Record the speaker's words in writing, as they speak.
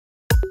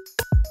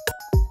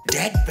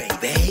Dead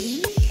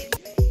baby.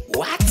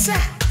 What's up?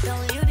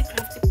 Don't you the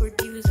crafty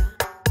producer.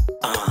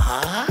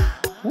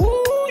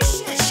 Woo,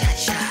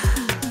 sha.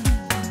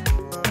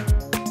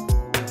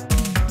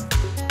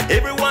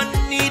 Everyone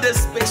need a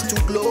space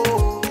to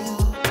glow.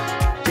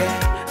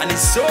 Yeah, and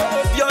it's so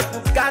obvious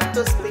we've got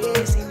the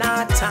space in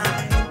our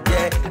time.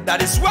 Yeah,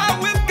 that is why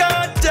we've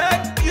got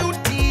that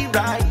beauty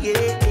right.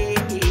 Yeah.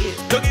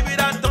 Don't give it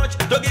that touch,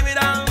 don't give it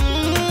that.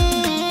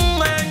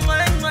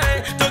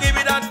 Don't give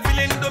it that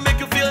feeling, don't make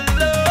you feel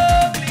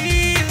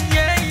lovely.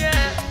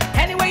 Yeah.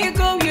 Anywhere you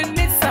go, you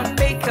need some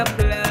makeup,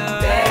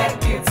 love. That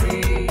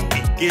beauty.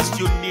 In case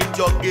you need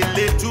your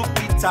Gele to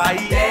be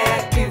tight.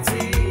 That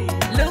beauty.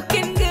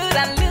 Looking good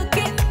and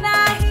looking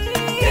nice.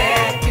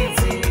 That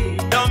beauty.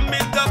 Don't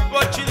miss the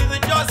opportunity,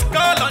 just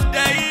call on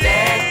day.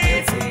 That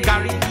beauty.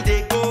 Carry me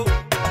they go,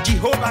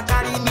 Jehovah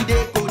carry me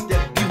they go, the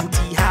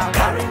beauty house.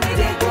 Carry me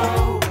they go,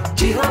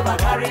 Jehovah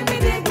carry me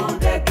they go,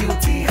 the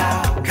beauty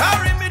house.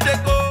 Carry me they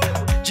go,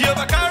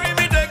 Jehovah carry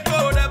me they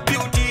go, the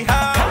beauty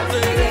house.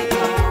 Carry me they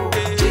go,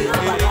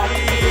 Jehovah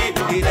carry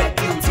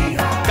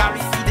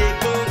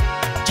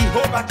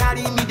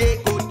me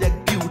they go, the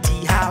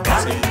beauty house.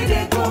 Carry me they go, Jehovah carry me they go, the beauty house. Carry me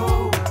they go,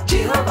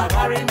 Jehovah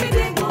carry me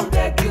they go,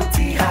 the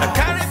beauty house.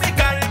 Carry me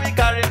they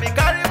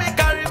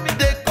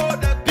go,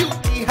 the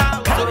beauty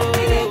house. Carry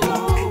me they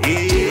go,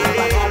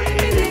 Jehovah carry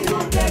me they go,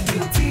 the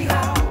beauty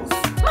house.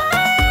 I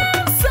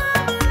am so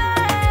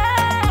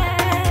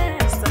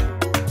blessed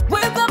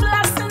with the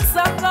blessings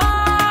of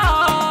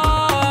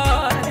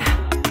God.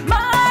 I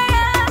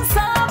am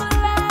so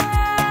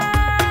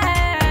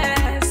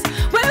blessed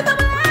with the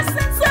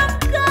blessings of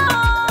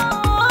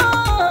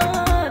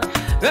God.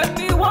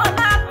 Anyone I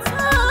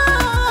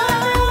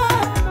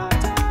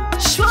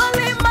touch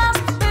surely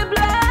must be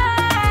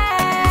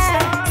blessed.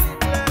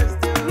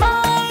 I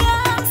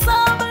am so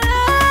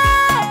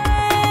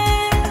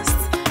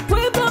blessed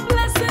with the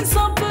blessings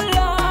of the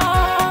Lord.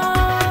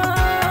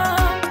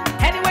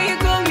 Anywhere you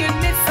go, you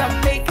need some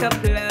makeup,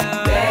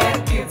 love. That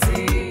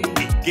beauty.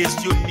 In case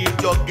you need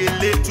your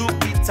Gele to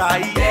be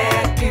tight.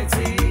 That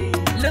beauty.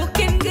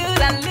 Looking good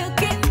and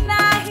looking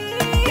nice.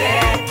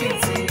 That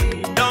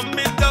beauty. Don't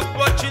miss the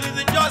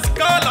opportunity, just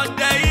call on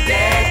day.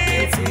 That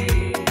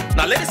beauty.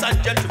 Now, ladies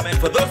and gentlemen,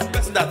 for those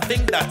persons that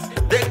think that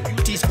their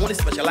beauty is only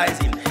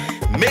specialized in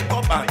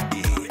makeup and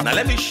now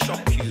let me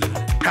shock you.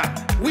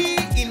 We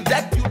in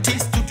that beauty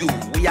studio,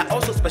 we are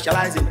also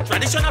specialized in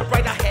traditional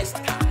bridal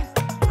hairstyle,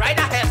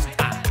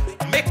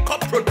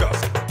 makeup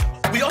products.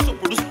 We also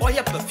produce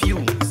oil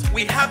perfumes.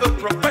 We have a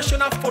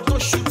professional photo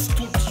shoot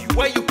studio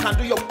where you can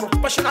do your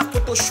professional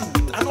photo shoot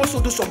and also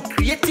do some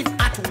creative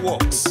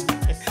artworks.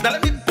 Now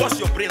let me bust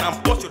your brain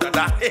and bust your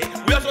dada. Hey,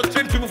 we also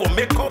train people for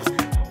makeups,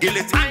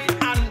 guillotine,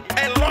 and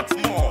a lot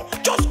more.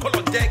 Just call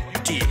on Deck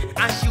Beauty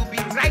and she'll be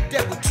right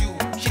there with you.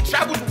 She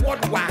travels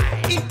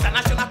worldwide,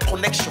 international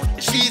connection.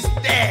 She's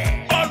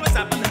there, always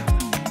available.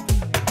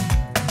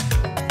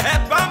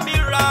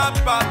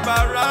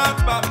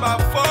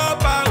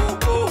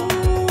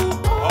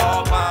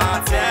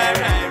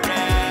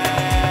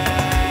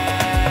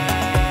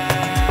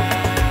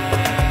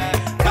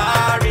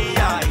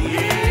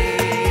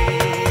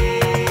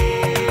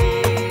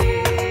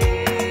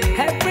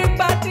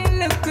 Everybody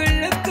look,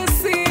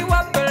 see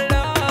what the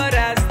Lord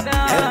has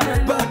done.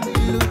 Everybody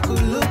look,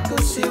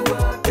 see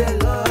what the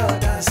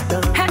Lord has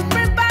done.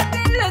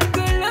 Everybody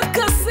look,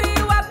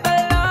 see what the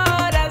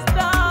Lord has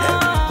done.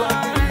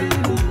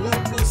 Everybody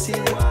look, see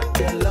what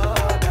the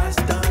Lord has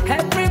done.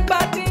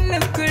 Everybody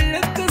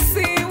look,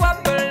 see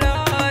what the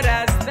Lord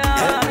has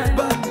done.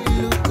 Everybody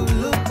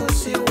look,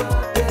 see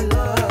what the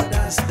Lord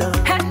has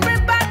done.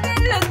 Everybody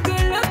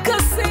look,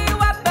 see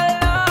what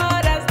the Lord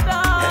has done.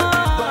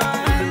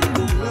 Everybody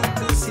look,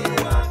 see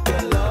what the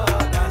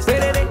Lord has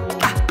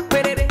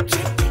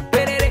done.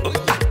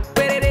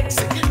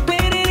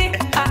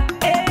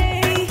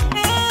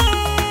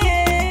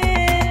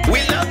 We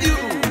love you.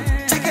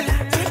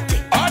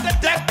 All the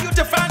Deck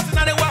Beauty fans in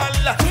the world.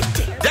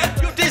 Deck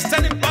Beauty is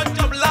sending bunch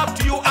of love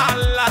to you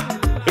all.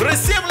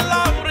 Receive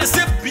love,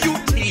 receive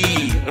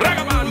beauty.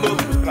 Ragamambo.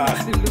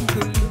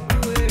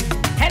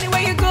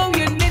 Anywhere you go,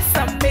 you need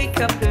some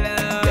makeup,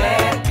 love.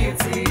 That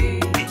beauty.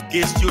 In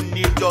case you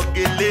need your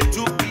Gele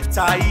to be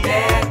tight.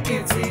 That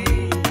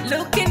beauty.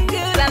 Looking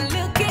good and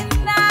looking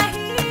nice.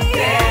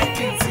 That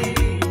beauty.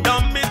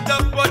 Don't miss the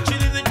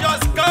opportunity,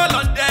 just call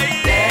on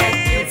day. That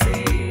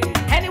beauty.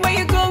 Anywhere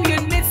you go, you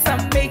need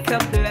some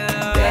makeup,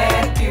 love.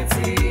 That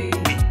beauty.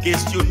 In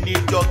case you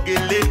need your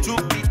Gele to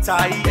be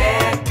tight.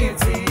 That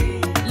beauty.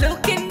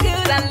 Looking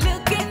good and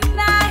looking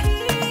nice.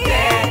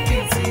 That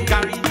beauty.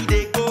 Carry me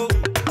they go,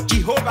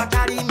 Jehovah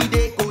carry me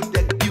they go,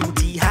 the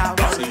beauty house.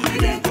 Carry me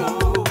they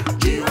go,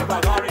 Jehovah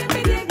carry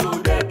me they go,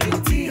 the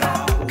beauty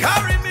house.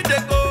 Carry me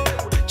they go,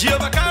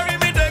 Jehovah carry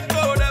me they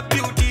go, the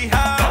beauty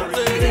house.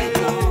 Carry me they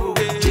go,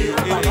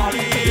 Jehovah carry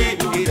me they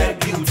go, the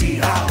beauty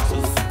house.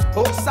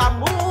 Oh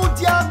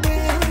Samudia me,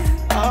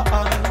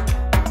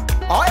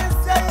 oh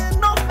say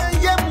no me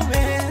yemu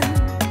me,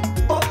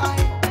 oh I,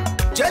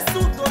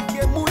 Jesus don't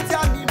ye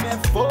mudia ni me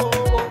fo,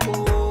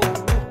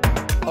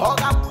 oh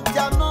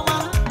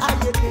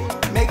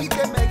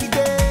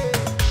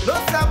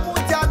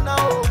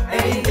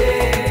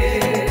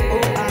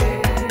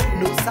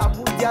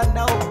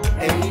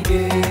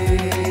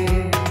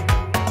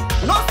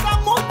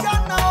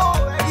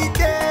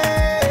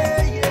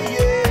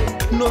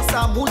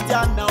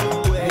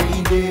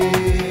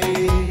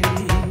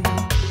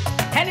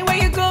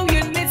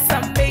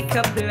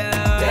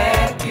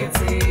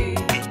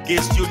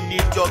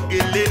your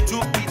gele to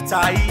be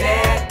tight.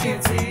 Dead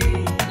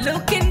beauty.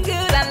 Looking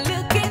good and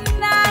looking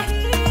nice.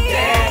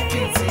 Dead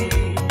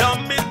beauty.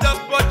 Don't miss the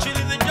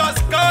opportunity, just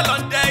call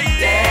on day.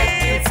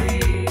 Dead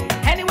beauty.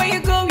 Anywhere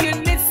you go, you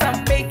need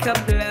some makeup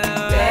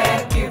love.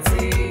 Dead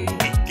beauty.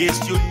 In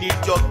case you need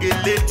your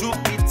gele to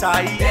be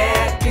tight.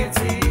 Dead